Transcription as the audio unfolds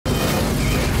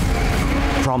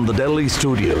From the Delhi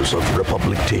studios of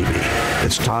Republic TV,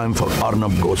 it's time for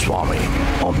Arnab Goswami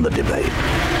on The Debate.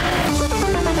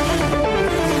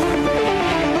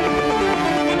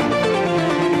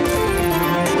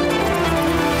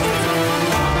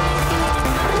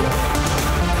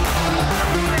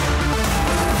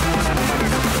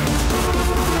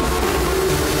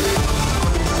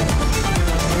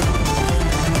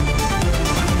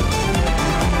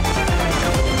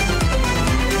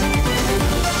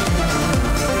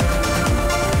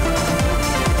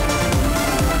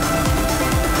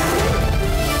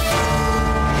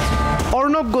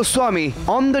 Arnab Goswami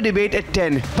on The Debate at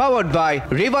 10, powered by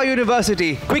Reva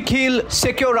University, Quick Heal,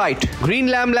 Secure Right, Green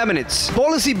Lamb Laminates,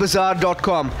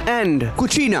 PolicyBazaar.com and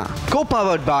Cucina,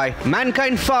 co-powered by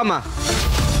Mankind Pharma.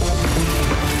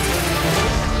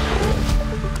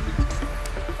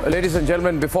 Ladies and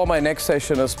gentlemen, before my next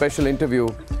session, a special interview,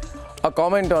 a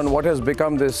comment on what has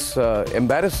become this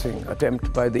embarrassing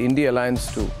attempt by the India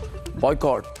Alliance to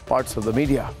boycott parts of the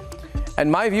media. And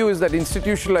my view is that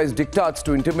institutionalized diktats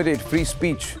to intimidate free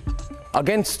speech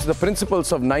against the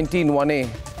principles of 19(1)A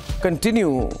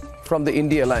continue from the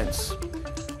India Alliance.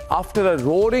 After a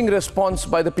roaring response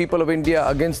by the people of India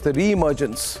against the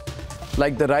re-emergence,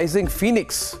 like the rising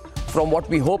phoenix from what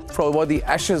we hope for were the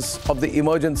ashes of the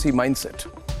emergency mindset.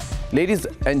 Ladies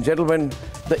and gentlemen,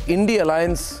 the India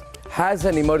Alliance has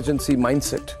an emergency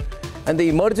mindset. And the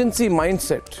emergency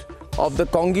mindset of the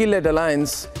Congi-led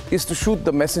alliance is to shoot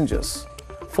the messengers,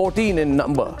 14 in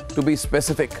number to be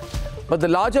specific. But the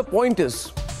larger point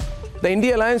is, the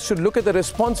India Alliance should look at the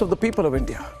response of the people of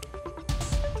India.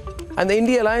 And the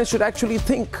India Alliance should actually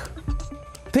think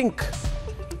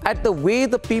at the way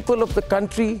the people of the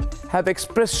country have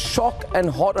expressed shock and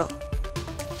horror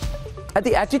at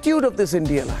the attitude of this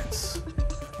India Alliance.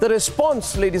 The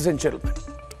response, ladies and gentlemen,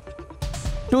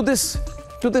 to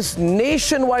this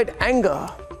nationwide anger,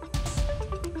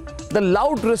 the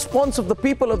loud response of the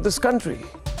people of this country.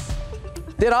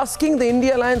 They're asking the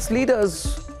India Alliance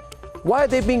leaders, why are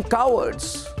they being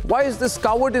cowards? Why is this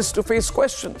cowardice to face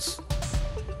questions?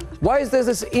 Why is there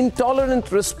this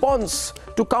intolerant response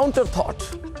to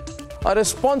counter-thought? A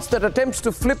response that attempts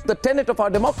to flip the tenet of our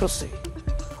democracy,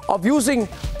 of using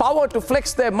power to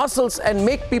flex their muscles and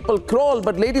make people crawl.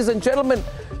 But ladies and gentlemen,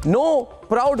 no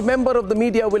proud member of the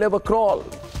media will ever crawl.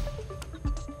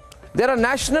 There are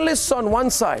nationalists on one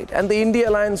side and the India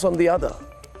Alliance on the other.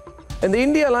 And the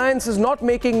India Alliance is not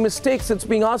making mistakes, it's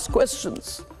being asked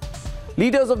questions.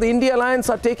 Leaders of the India Alliance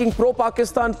are taking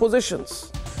pro-Pakistan positions.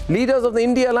 Leaders of the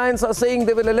India Alliance are saying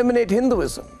they will eliminate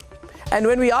Hinduism. And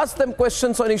when we ask them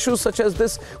questions on issues such as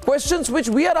this, questions which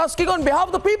we are asking on behalf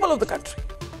of the people of the country,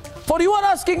 for you are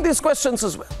asking these questions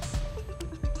as well.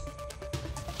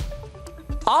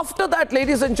 After that,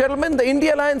 ladies and gentlemen, the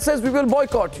India Alliance says we will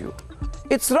boycott you.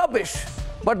 It's rubbish.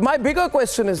 But my bigger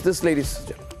question is this, ladies and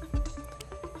gentlemen.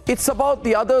 It's about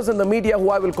the others in the media who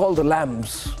I will call the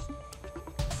lambs.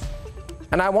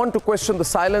 And I want to question the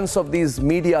silence of these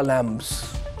media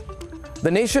lambs. The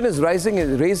nation is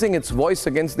raising its voice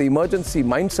against the emergency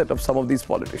mindset of some of these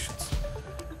politicians.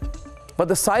 But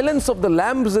the silence of the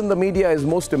lambs in the media is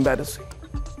most embarrassing.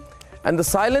 And the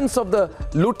silence of the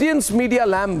Lutyens media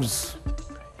lambs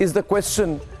is the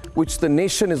question which the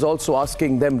nation is also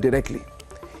asking them directly.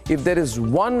 If there is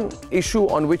one issue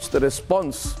on which the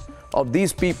response of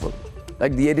these people,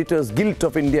 like the editors' guilt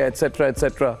of India,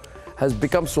 etc., has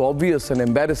become so obvious and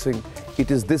embarrassing,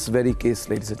 it is this very case,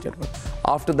 ladies and gentlemen.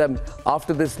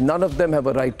 After this, none of them have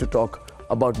a right to talk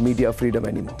about media freedom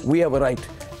anymore. We have a right.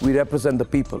 We represent the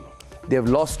people. They have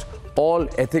lost all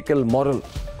ethical, moral,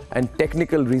 and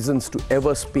technical reasons to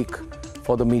ever speak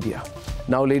for the media.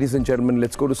 Now, ladies and gentlemen,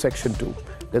 let's go to section 2.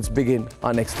 Let's begin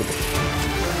our next debate.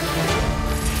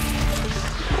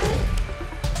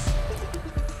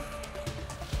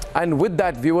 And with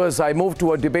that, viewers, I move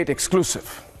to a debate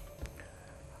exclusive.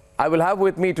 I will have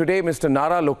with me today Mr.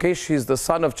 Nara Lokesh. He is the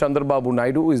son of Chandrababu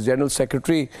Naidu, who is General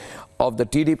Secretary of the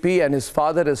TDP, and his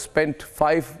father has spent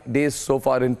 5 days so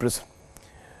far in prison.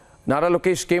 Nara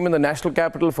Lokesh came in the national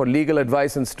capital for legal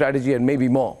advice and strategy and maybe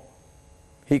more.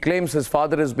 He claims his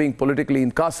father is being politically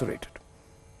incarcerated.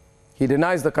 He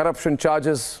denies the corruption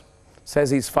charges,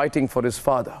 says he's fighting for his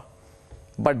father.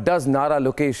 But does Nara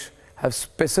Lokesh have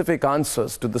specific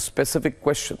answers to the specific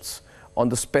questions on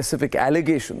the specific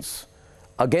allegations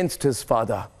against his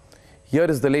father? Here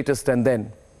is the latest, and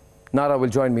then Nara will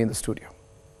join me in the studio.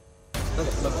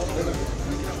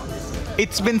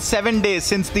 It's been 7 days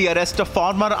since the arrest of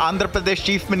former Andhra Pradesh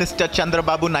Chief Minister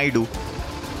Chandrababu Naidu.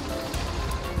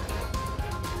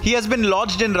 He has been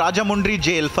lodged in Rajamundry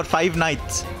jail for 5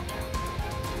 nights.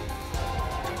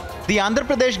 The Andhra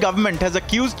Pradesh government has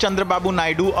accused Chandrababu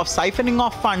Naidu of siphoning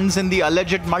off funds in the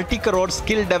alleged multi-crore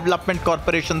Skill Development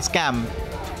Corporation scam.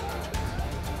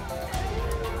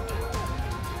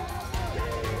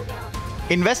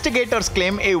 Investigators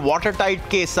claim a watertight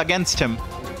case against him.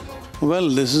 Well,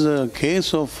 this is a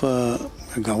case of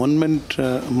government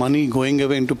money going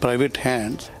away into private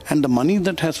hands, and the money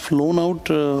that has flown out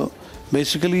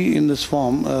basically in this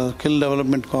form, Skill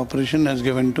Development Corporation has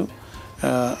given to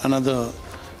another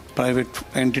private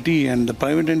entity, and the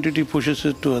private entity pushes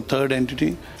it to a third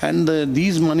entity, and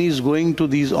these money is going to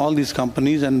all these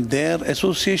companies and their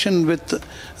association with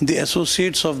the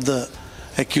associates of the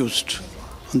accused.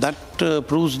 That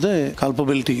proves the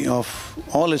culpability of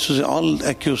all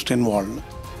accused involved.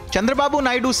 Chandrababu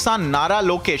Naidu's son, Nara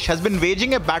Lokesh, has been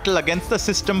waging a battle against the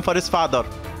system for his father.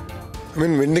 I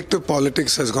mean, vindictive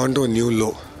politics has gone to a new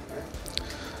low.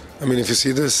 I mean, if you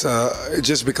see this, it's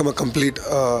just become a complete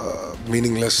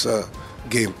meaningless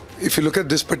game. If you look at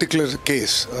this particular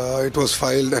case, it was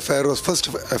filed, first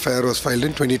FIR was filed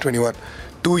in 2021.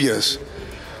 2 years,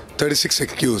 36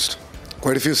 accused,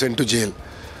 quite a few sent to jail.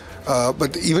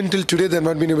 But even till today, they have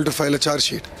not been able to file a charge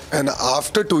sheet. And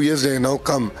after 2 years, they now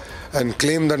come and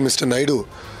claim that Mr. Naidu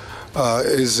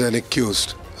is an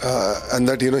accused and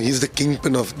that, he's the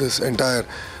kingpin of this entire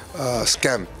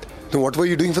scam. Then what were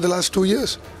you doing for the last 2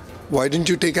 years? Why didn't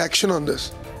you take action on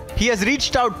this? He has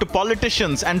reached out to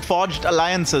politicians and forged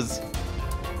alliances,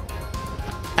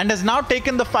 and has now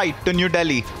taken the fight to New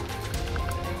Delhi.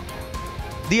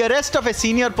 The arrest of a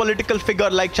senior political figure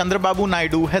like Chandrababu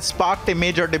Naidu has sparked a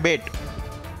major debate.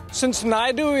 Since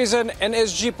Naidu is an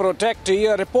NSG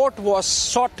protectee, a report was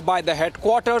sought by the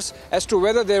headquarters as to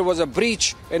whether there was a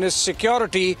breach in his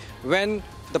security when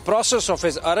the process of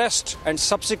his arrest and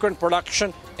subsequent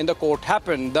production in the court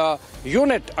happened. The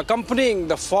unit accompanying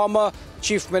the former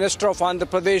Chief Minister of Andhra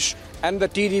Pradesh and the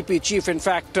TDP chief, in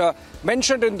fact,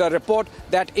 mentioned in the report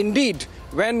that indeed,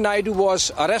 when Naidu was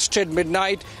arrested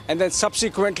midnight and then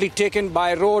subsequently taken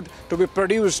by road to be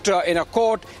produced in a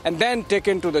court and then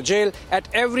taken to the jail, at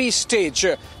every stage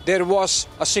there was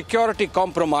a security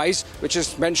compromise, which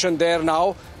is mentioned there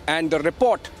now, and the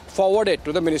report forwarded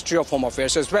to the Ministry of Home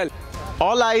Affairs as well.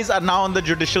 All eyes are now on the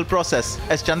judicial process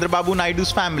as Chandrababu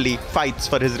Naidu's family fights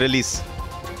for his release.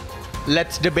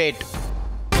 Let's debate.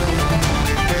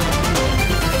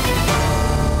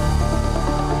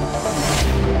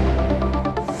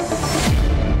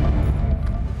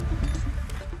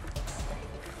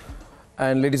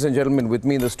 And ladies and gentlemen, with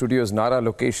me in the studio is Nara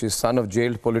Lokesh, son of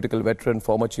jailed political veteran,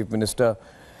 former Chief Minister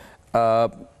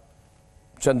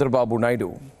Chandrababu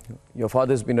Naidu. Your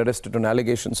father has been arrested on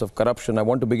allegations of corruption. I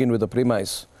want to begin with a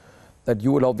premise that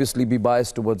you will obviously be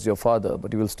biased towards your father,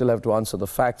 but you will still have to answer the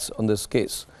facts on this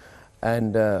case.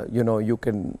 And,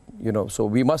 so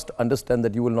we must understand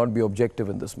that you will not be objective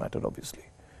in this matter, obviously.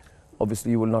 Obviously,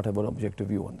 you will not have an objective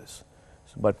view on this.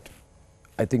 But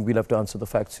I think we'll have to answer the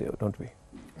facts here, don't we?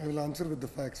 I will answer with the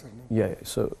facts, Arnab. Yeah,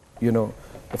 so,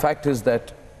 the fact is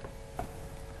that,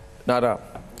 Nara,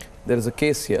 there is a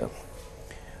case here.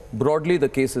 Broadly, the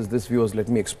case is this, viewers, let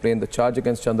me explain. The charge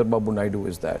against Chandrababu Naidu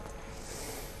is that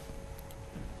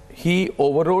he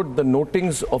overrode the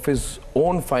notings of his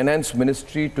own finance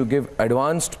ministry to give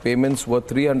advanced payments worth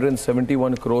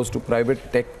 371 crores to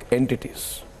private tech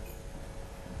entities.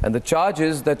 And the charge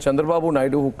is that Chandrababu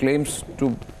Naidu, who claims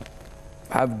to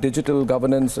have digital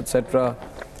governance, etc.,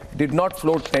 did not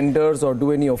float tenders or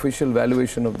do any official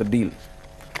valuation of the deal.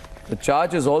 The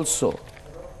charge is also,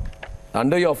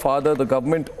 under your father, the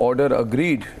government order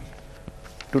agreed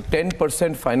to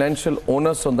 10% financial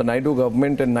onus on the Naidu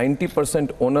government and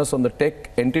 90% onus on the tech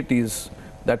entities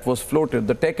that was floated.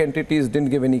 The tech entities didn't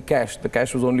give any cash. The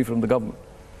cash was only from the government.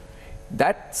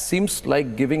 That seems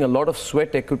like giving a lot of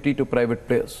sweat equity to private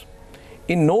players.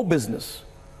 In no business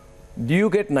do you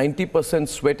get 90%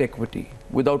 sweat equity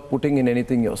without putting in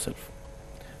anything yourself.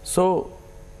 So,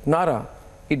 Nara,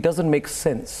 it doesn't make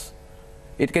sense.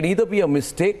 It can either be a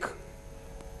mistake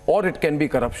or it can be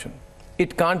corruption.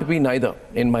 It can't be neither,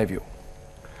 in my view.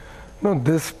 No,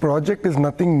 this project is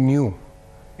nothing new.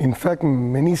 In fact,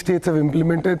 many states have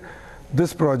implemented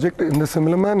this project in a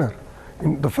similar manner.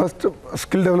 The first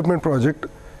skill development project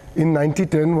in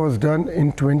 1910 was done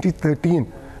in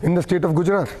 2013 in the state of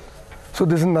Gujarat. So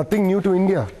this is nothing new to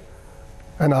India.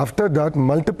 And after that,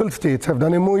 multiple states have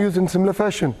done MOUs in similar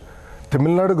fashion.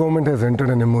 Tamil Nadu government has entered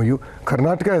an MOU,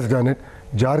 Karnataka has done it,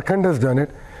 Jharkhand has done it,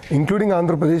 including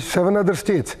Andhra Pradesh. 7 other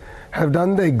states have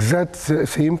done the exact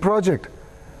same project.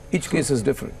 Each case is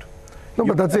different. No,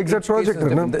 but that's the exact project.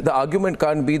 The argument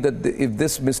can't be that if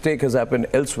this mistake has happened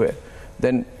elsewhere,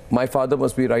 then my father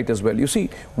must be right as well. You see,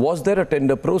 was there a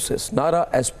tender process? Nara,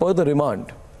 as per the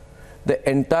remand, the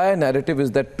entire narrative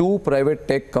is that two private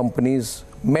tech companies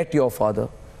met your father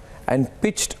and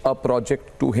pitched a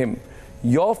project to him.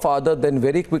 Your father then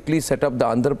very quickly set up the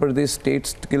Andhra Pradesh State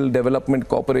Skill Development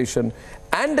Corporation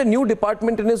and a new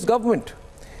department in his government.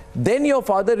 Then your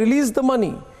father released the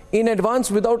money in advance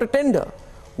without a tender.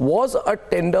 Was a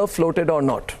tender floated or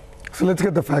not? So let's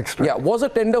get the facts straight. Yeah, was a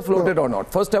tender floated or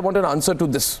not? First, I want an answer to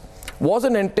this. Was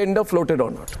a tender floated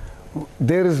or not?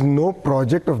 There is no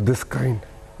project of this kind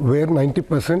where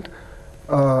 90%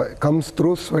 comes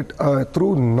through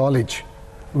through knowledge,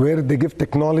 where they give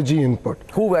technology input.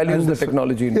 Who values the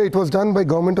technology input? Yeah, it was done by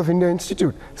Government of India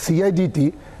Institute.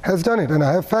 CIDT has done it, and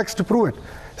I have facts to prove it.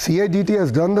 CIDT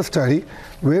has done the study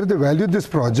where they valued this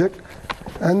project,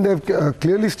 and they've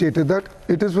clearly stated that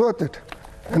it is worth it.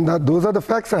 And those are the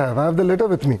facts I have. I have the letter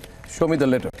with me. Show me the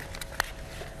letter.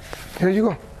 Here you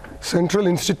go. Central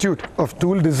Institute of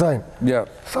Tool Design. Yeah.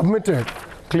 Submitted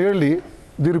clearly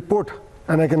the report,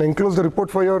 and I can enclose the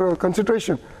report for your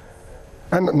consideration.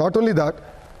 And not only that,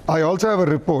 I also have a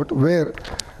report where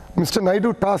Mr.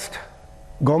 Naidu tasked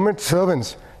government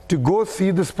servants to go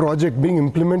see this project being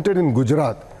implemented in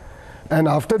Gujarat. And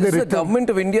after they returned... This is a Government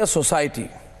of India society.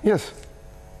 Yes.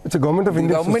 It's a Government of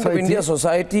India society. Government of India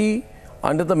society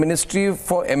under the Ministry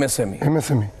for MSME.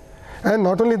 MSME. And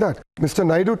not only that, Mr.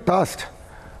 Naidu tasked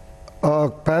a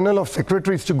panel of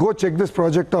secretaries to go check this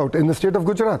project out in the state of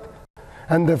Gujarat.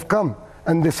 And they've come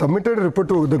and they submitted a report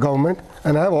to the government,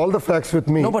 and I have all the facts with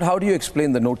me. No, but how do you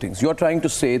explain the notings? You're trying to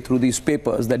say through these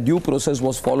papers that due process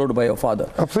was followed by your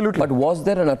father. Absolutely. But was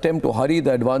there an attempt to hurry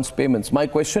the advance payments? My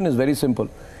question is very simple.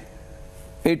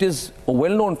 It is a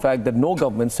well-known fact that no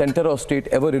government, center or state,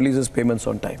 ever releases payments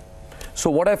on time. So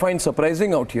what I find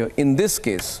surprising out here, in this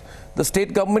case, the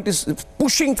state government is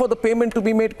pushing for the payment to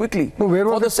be made quickly. No, where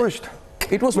was it pushed?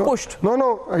 It was pushed.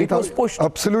 No, it was pushed.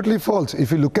 Absolutely false.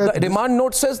 If you look at the remand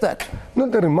note says that. No,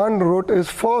 the remand note is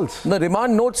false. The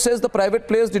remand note says the private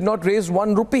players did not raise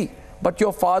 1 rupee, but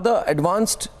your father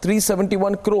advanced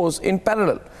 371 crores in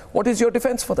parallel. What is your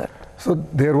defense for that? So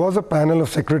there was a panel of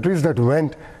secretaries that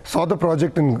went, saw the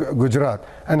project in Gujarat,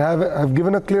 and have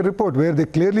given a clear report where they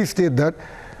clearly state that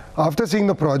after seeing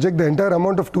the project, the entire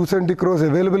amount of 270 crores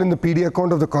available in the PD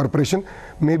account of the corporation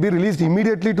may be released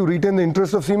immediately to retain the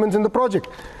interest of Siemens in the project.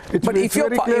 But if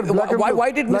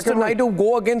why did Mr. Naidu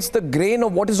go against the grain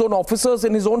of what his own officers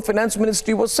in his own finance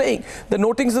ministry were saying? The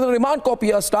notings in the remand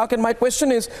copy are stark, and my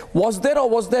question is, was there or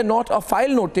was there not a file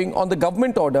noting on the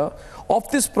government order of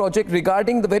this project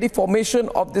regarding the very formation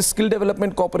of this skill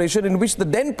development corporation, in which the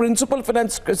then principal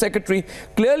finance secretary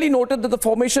clearly noted that the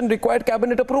formation required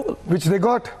cabinet approval? Which they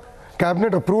got.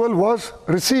 Cabinet approval was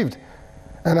received.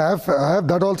 And I have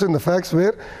that also in the facts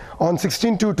where on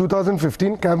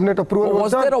 16/2/2015 cabinet approval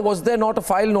was done. Was there or was there not a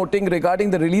file noting regarding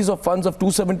the release of funds of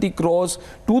 270 crores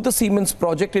to the Siemens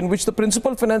project, in which the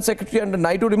principal finance secretary under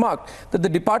Naidu remarked that the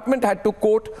department had to,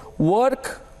 quote,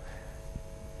 work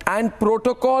and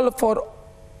protocol for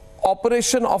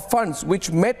operation of funds,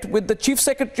 which met with the chief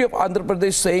secretary of Andhra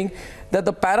Pradesh, saying that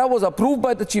the para was approved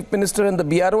by the chief minister and the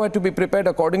BRO had to be prepared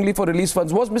accordingly for release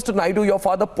funds. Was Mr. Naidu, your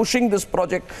father, pushing this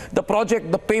project,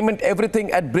 the payment, everything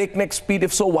at breakneck speed?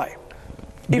 If so, why?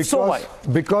 If so, why?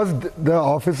 Because the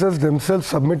officers themselves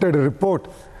submitted a report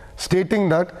stating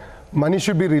that money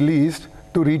should be released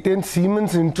to retain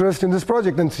Siemens' interest in this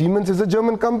project, and Siemens is a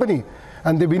German company.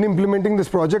 And they've been implementing this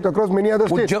project across many other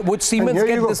states. Would Siemens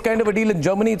get this kind of a deal in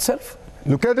Germany itself?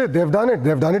 Look at it. They've done it.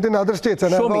 They've done it in other states.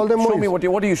 And show me.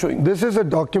 What are you showing? This is a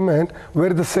document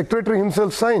where the secretary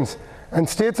himself signs and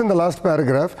states in the last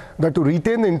paragraph that to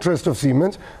retain the interest of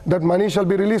Siemens, that money shall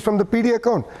be released from the PD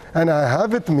account. And I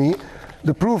have with me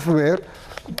the proof where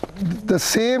the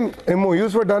same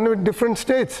MOUs were done in different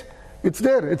states. It's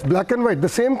there. It's black and white. The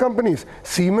same companies.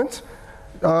 Siemens,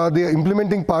 the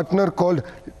implementing partner called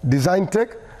Design Tech,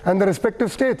 and the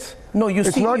respective states. No, you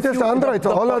it's see, not just Andhra, it's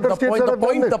all other states that have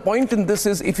done it. The point in this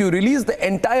is, if you release the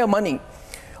entire money,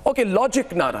 okay,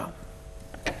 logic, Nara.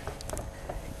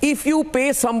 If you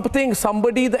pay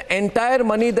somebody the entire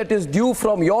money that is due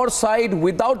from your side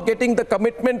without getting the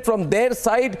commitment from their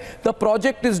side, the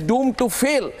project is doomed to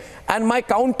fail. And my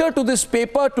counter to this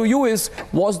paper to you is,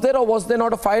 was there or was there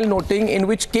not a file noting in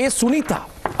which K. Sunitha,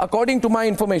 according to my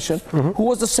information, who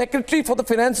was the secretary for the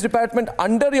finance department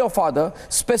under your father,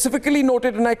 specifically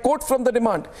noted, and I quote from the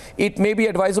demand, it may be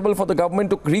advisable for the government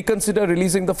to reconsider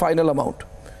releasing the final amount.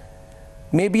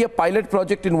 Maybe a pilot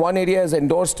project in one area is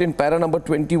endorsed in para number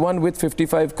 21 with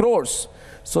 55 crores.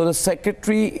 So the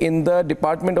secretary in the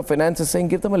Department of Finance is saying,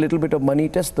 give them a little bit of money,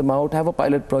 test them out, have a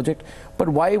pilot project. But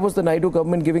why was the Naidu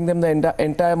government giving them the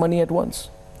entire money at once?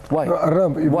 Why? No,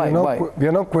 Arnab, Why? We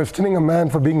are not questioning a man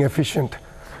for being efficient.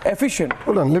 Efficient?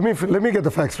 Hold on, let me get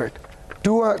the facts right.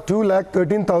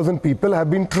 2,13,000 people have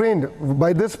been trained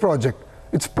by this project.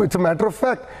 It's a matter of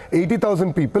fact.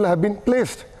 80,000 people have been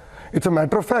placed. It's a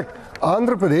matter of fact.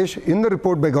 Andhra Pradesh, in the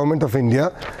report by Government of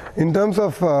India, in terms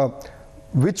of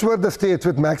which were the states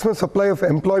with maximum supply of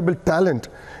employable talent,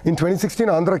 in 2016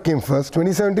 Andhra came first,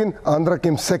 2017 Andhra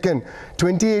came second,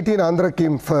 2018 Andhra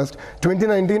came first,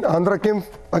 2019 Andhra came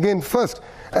again first.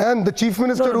 And the Chief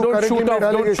Minister who currently made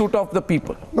allegations... Don't shoot off the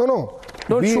people.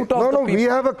 We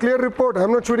have a clear report.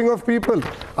 I'm not shooting off people.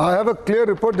 I have a clear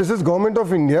report. This is Government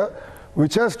of India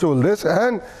which has told this,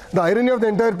 and the irony of the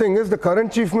entire thing is the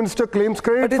current Chief Minister claims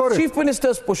credit for it. But the Chief Minister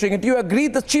is pushing it. You agree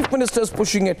the Chief Minister is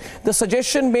pushing it. The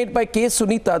suggestion made by K.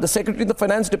 Sunita, the Secretary of the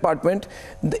Finance Department,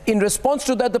 in response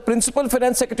to that, the Principal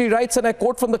Finance Secretary writes, and I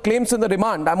quote from the claims in the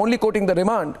remand, I'm only quoting the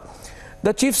remand,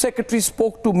 the Chief Secretary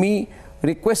spoke to me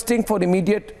requesting for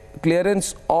immediate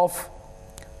clearance of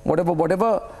whatever,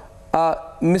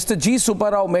 Mr. G.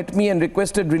 Subbarao met me and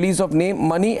requested release of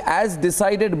money as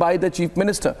decided by the Chief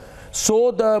Minister.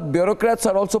 So the bureaucrats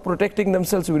are also protecting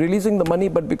themselves, releasing the money,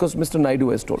 but because Mr. Naidu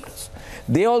has told us.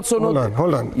 They also know...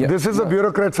 Hold on. Yeah, this is a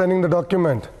bureaucrat signing the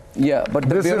document. Yeah, but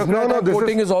the bureaucrat I'm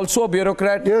quoting is also a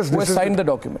bureaucrat who has signed the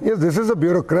document. Yes, this is a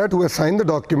bureaucrat who has signed the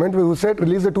document, who said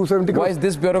release the 270 crores. Why is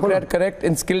this bureaucrat correct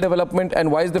in skill development,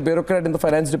 and why is the bureaucrat in the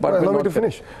finance department allow not me to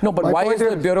finish. No, but why is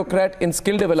the bureaucrat in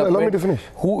skill development, allow me to finish.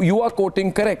 Who you are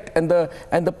quoting correct, and the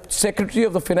secretary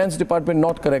of the finance department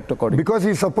not correct according? Because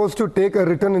he's supposed to take a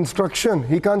written instruction.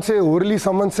 He can't say orally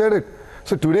someone said it.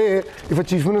 So today, if a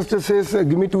Chief Minister says,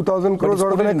 give me 2,000 crores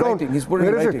out of an account,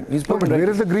 where is it? Where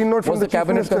is the green note from the Chief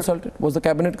Minister? Was the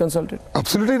cabinet consulted?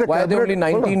 Absolutely. Why are there only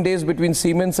 19 days between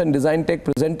Siemens and Design Tech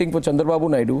presenting for Chandrababu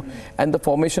Naidu and the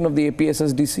formation of the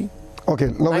APSSDC?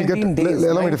 Okay, now 19 days.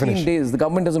 Allow me to 19 finish. days. The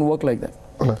government doesn't work like that.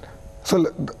 So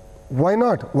why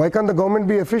not? Why can't the government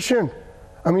be efficient?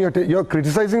 I mean, you're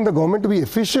criticizing the government to be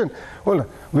efficient. Hold on.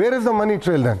 Where is the money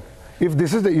trail then? If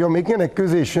this is you're making an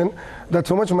accusation that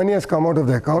so much money has come out of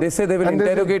the account. They say they will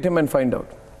interrogate him and find out.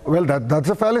 Well, that's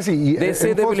a fallacy. They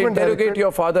say they will interrogate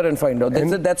your father and find out.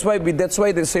 That's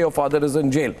why they say your father is in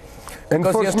jail.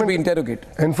 Because he has to be interrogated.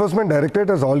 Enforcement Directorate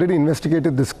has already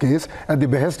investigated this case at the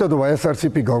behest of the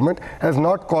YSRCP government, has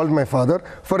not called my father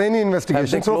for any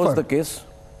investigation so far. Have they closed the case?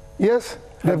 Yes.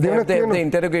 Have they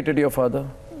interrogated your father?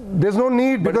 There's no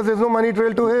need because there's no money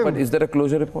trail to him. But is there a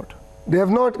closure report? They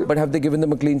have not. But have they given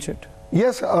them a clean sheet?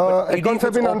 Yes, accounts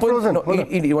have been unfrozen.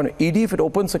 ED, if it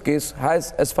opens a case,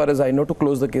 has, as far as I know, to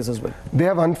close the case as well. They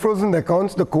have unfrozen the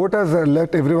accounts. The court has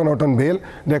let everyone out on bail.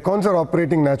 The accounts are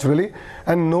operating naturally.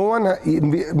 And no one,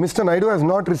 Mr. Naidu has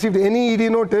not received any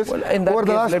ED notice over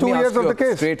the last 2 years of the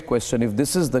case. Straight question. If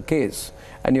this is the case,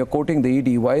 and you're quoting the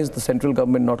ED, why is the central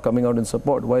government not coming out in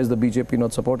support? Why is the BJP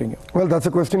not supporting you? Well, that's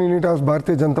a question you need to ask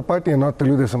Bharatiya Janata Party and not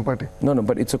Telugu Desam Party. No,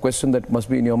 but it's a question that must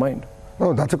be in your mind.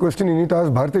 No, that's a question you need to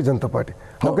ask Bharatiya Janata Party.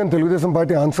 How can Telugu Desam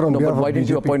Party answer on behalf of BJP? But why didn't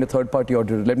you appoint a third-party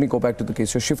auditor? Let me go back to the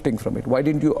case. You're shifting from it. Why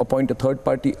didn't you appoint a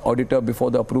third-party auditor before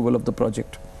the approval of the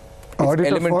project? It's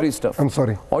elementary stuff. I'm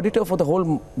sorry. Auditor for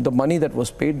the money that was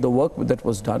paid, the work that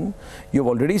was done. You've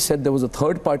already said there was a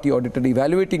third-party auditor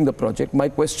evaluating the project. My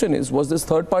question is, was this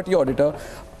third-party auditor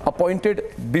appointed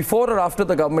before or after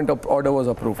the government order was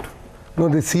approved? No,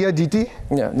 the CIGT?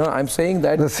 Yeah, no, I'm saying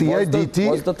that the CIGT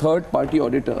was the third-party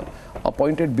auditor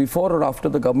appointed before or after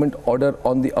the government order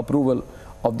on the approval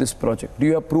of this project? Do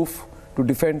you have proof to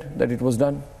defend that it was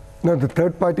done? No, the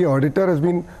third-party auditor has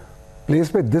been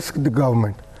placed by the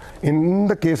government. In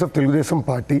the case of Telugu Desam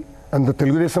Party and the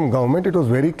Telugu Desam government, it was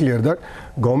very clear that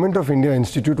Government of India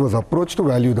Institute was approached to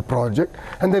value the project,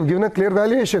 and they've given a clear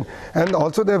valuation. And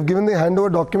also they have given the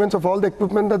handover documents of all the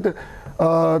equipment that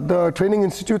the training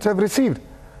institutes have received.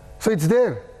 So it's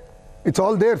there. It's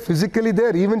all there, physically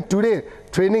there. Even today,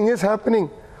 training is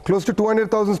happening. Close to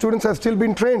 200,000 students have still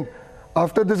been trained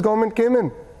after this government came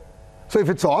in. So if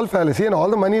it's all fallacy and all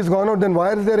the money is gone out, then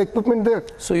why is there equipment there?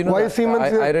 So you know, why is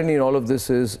Siemens there? Irony in all of this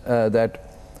is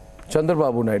that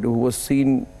Chandrababu Naidu, who was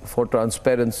seen for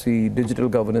transparency, digital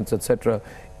governance, etc.,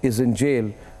 is in jail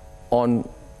on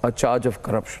a charge of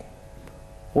corruption.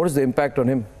 What is the impact on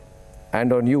him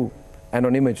and on you and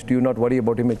on image? Do you not worry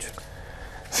about image?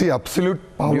 See, absolute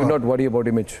power. Do you not worry about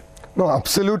image? No,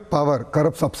 absolute power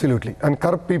corrupts absolutely. And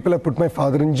corrupt people have put my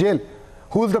father in jail.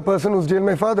 Who's the person who's jailed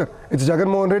my father? It's Jagan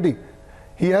Mohan Reddy.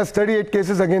 He has 38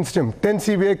 cases against him, 10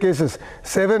 CBI cases,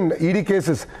 7 ED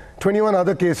cases, 21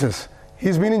 other cases.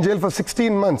 He's been in jail for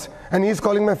 16 months and he's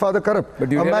calling my father corrupt. But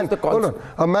do you realize the concept? Hold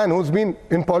on, a man who's been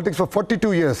in politics for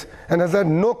 42 years and has had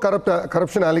no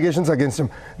corruption allegations against him.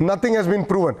 Nothing has been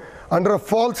proven. Under a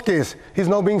false case, he's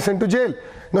now being sent to jail.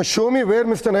 Now show me where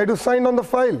Mr. Naidu signed on the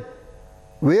file.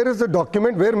 Where is the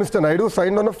document where Mr. Naidu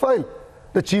signed on a file?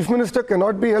 The Chief Minister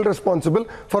cannot be held responsible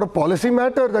for a policy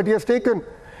matter that he has taken.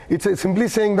 It's simply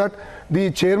saying that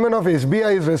the chairman of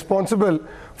SBI is responsible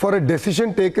for a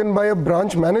decision taken by a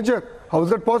branch manager. How is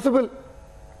that possible?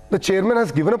 The chairman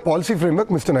has given a policy framework.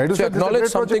 Mr. Naidu said acknowledge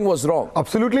something was wrong.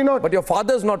 Absolutely not. But your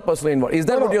father is not personally involved. Is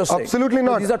that what you're saying? Absolutely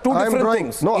not. So these are two different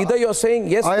things. No, either you're saying,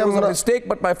 yes, there was a mistake,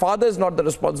 but my father is not the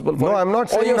responsible for it. No, I'm not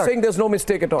saying that. Or you're saying there's no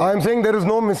mistake at all. I'm saying there is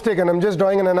no mistake, and I'm just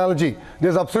drawing an analogy.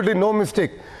 There's absolutely no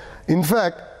mistake. In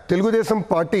fact, Telugu Desam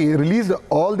Party released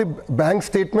all the bank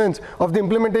statements of the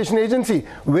implementation agency.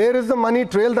 Where is the money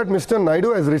trail that Mr.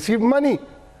 Naidu has received money?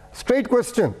 Straight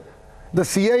question. The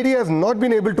CID has not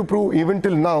been able to prove even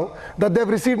till now that they have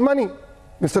received money.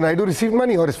 Mr. Naidu received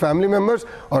money, or his family members,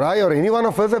 or I, or any one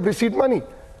of us have received money.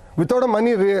 Without a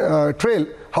money trail,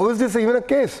 how is this even a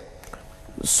case?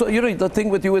 So, you know, the thing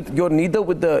with you, you're neither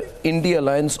with the India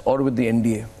Alliance or with the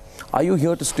NDA. Are you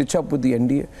here to stitch up with the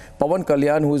NDA? Pawan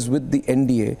Kalyan, who is with the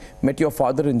NDA, met your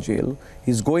father in jail.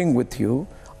 He's going with you.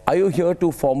 Are you here to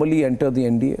formally enter the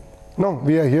NDA? No,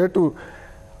 we are here to,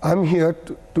 I'm here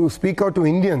to speak out to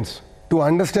Indians, to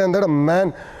understand that a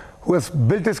man who has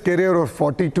built his career over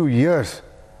 42 years,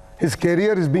 his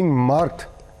career is being marked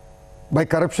by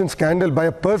corruption scandal, by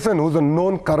a person who's a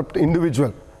known corrupt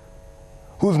individual,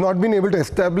 who's not been able to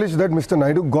establish that Mr.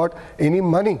 Naidu got any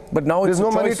money. But now there's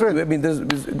no money trail. I mean,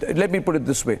 let me put it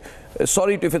this way.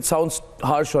 Sorry if it sounds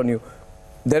harsh on you.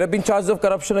 There have been charges of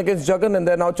corruption against Jagan, and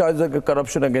there are now charges of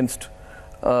corruption against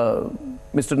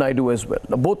Mr. Naidu as well.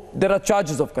 Now, both, there are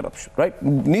charges of corruption, right?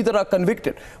 Neither are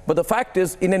convicted. But the fact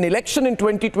is, in an election in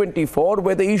 2024,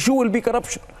 where the issue will be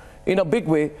corruption in a big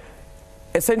way,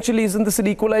 essentially, isn't this an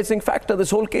equalizing factor? This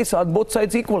whole case, are both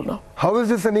sides equal now? How is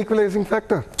this an equalizing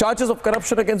factor? Charges of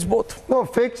corruption against both. No,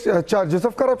 fake charges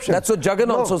of corruption. That's what Jagan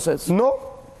also says.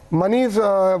 No, monies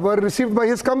were received by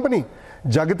his company.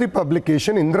 Jagati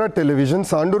Publication, Indra Television,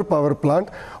 Sandur Power Plant,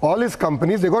 all his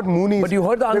companies, they got Moonies. But you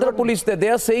heard the Andhra police there. They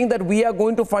are saying that we are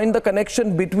going to find the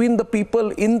connection between the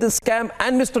people in this scam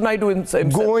and Mr. Naidu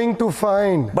himself. Going to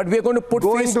find. But we are going to put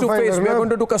face to face. We are going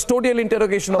to do custodial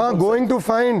interrogation of going to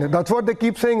find. That's what they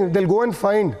keep saying. They'll go and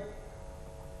find.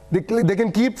 They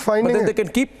can keep finding. But then they can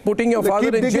keep putting your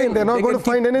father in jail. They're not going to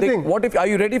find anything. What if, are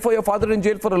you ready for your father in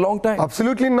jail for a long time?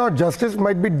 Absolutely not. Justice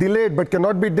might be delayed but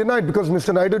cannot be denied because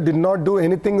Mr. Naidu did not do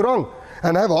anything wrong.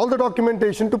 And I have all the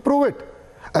documentation to prove it.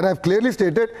 And I've clearly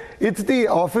stated, it's the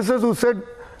officers who said,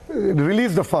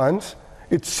 release the funds.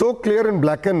 It's so clear in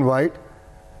black and white.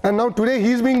 And now today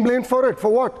he's being blamed for it. For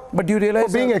what? But do you realize...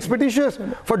 For being expeditious,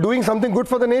 for doing something good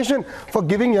for the nation, for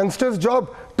giving youngsters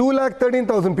job.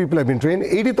 213,000 people have been trained,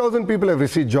 80,000 people have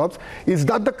received jobs. Is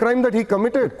that the crime that he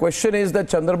committed? The question is that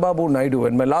Chandrababu Naidu,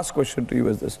 and my last question to you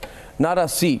is this. Nara,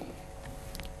 see,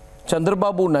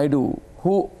 Chandrababu Naidu,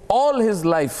 who all his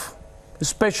life,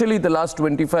 especially the last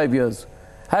 25 years,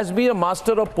 has been a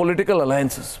master of political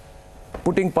alliances,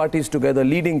 putting parties together,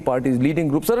 leading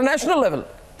groups at a national level,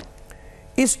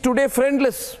 is today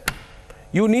friendless.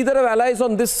 You neither have allies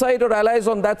on this side or allies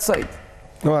on that side.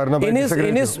 No, Arnab,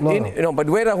 no, but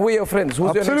who are your friends?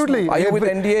 Who's absolutely. Are you with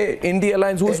NDA, India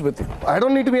Alliance? Who's with you? I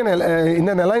don't need to be in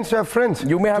an alliance to have friends.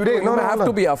 You may have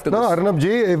to be after this. No, Arnab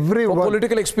ji, everyone. For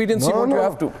political expediency, you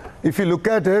have to. If you look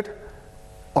at it,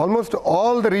 almost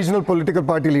all the regional political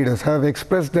party leaders have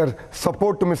expressed their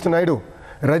support to Mr. Naidu.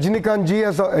 Rajinikanth ji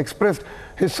has expressed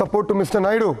his support to Mr.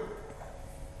 Naidu.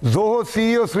 Zoho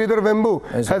CEO Sridhar Vembu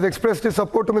has expressed his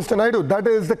support to Mr. Naidu. That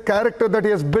is the character that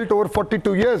he has built over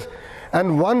 42 years.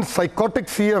 And one psychotic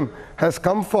CM has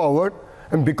come forward,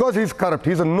 and because he's corrupt,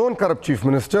 he's a known corrupt chief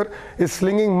minister, is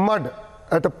slinging mud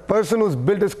at a person who's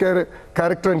built his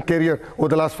character and career over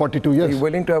the last 42 years. Are you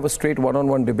willing to have a straight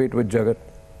one-on-one debate with Jagat?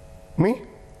 Me?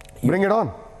 Bring it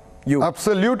on. You?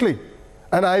 Absolutely.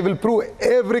 And I will prove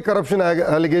every corruption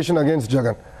allegation against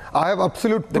Jagan. I have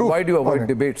absolute proof. Then why do you avoid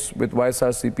debates with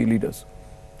YSRCP leaders?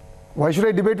 Why should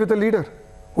I debate with a leader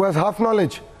who has half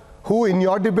knowledge? Who in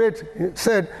your debate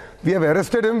said, we have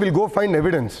arrested him, we'll go find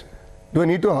evidence. Do I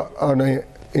need to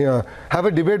have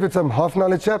a debate with some half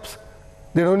knowledge chaps?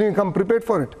 They don't even come prepared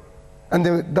for it.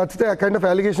 And that's the kind of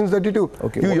allegations that you do.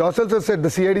 Okay, you yourself have said the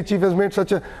CID chief has made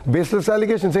such a baseless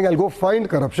allegation saying, I'll go find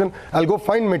corruption, I'll go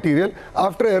find material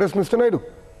after I arrest Mr. Naidu.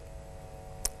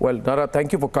 Well, Nara,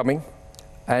 thank you for coming.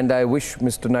 and I wish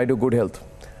Mr. Naidu good health.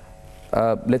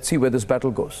 Let's see where this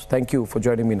battle goes. Thank you for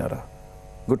joining me, Nara.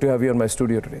 Good to have you in my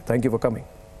studio today. Thank you for coming.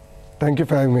 Thank you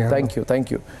for having me. Thank you, thank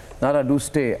you. Nara, do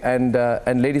stay. And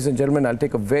ladies and gentlemen, I'll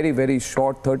take a very, very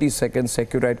short 30-second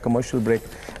Securite commercial break.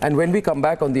 And when we come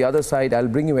back on the other side, I'll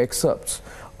bring you excerpts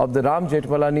of the Ram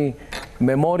Jethmalani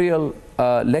Memorial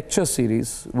Lecture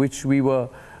Series, which we were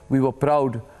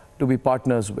proud to be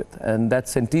partners with. And that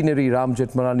centenary Ram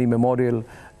Jethmalani Memorial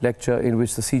Lecture in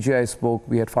which the CJI spoke,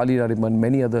 we had Fali Nariman,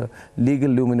 many other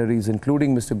legal luminaries,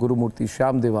 including Mr. Gurumurthy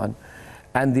Shyam Devan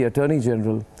and the Attorney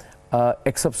General.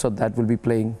 Excerpts of that will be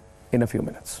playing in a few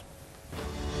minutes.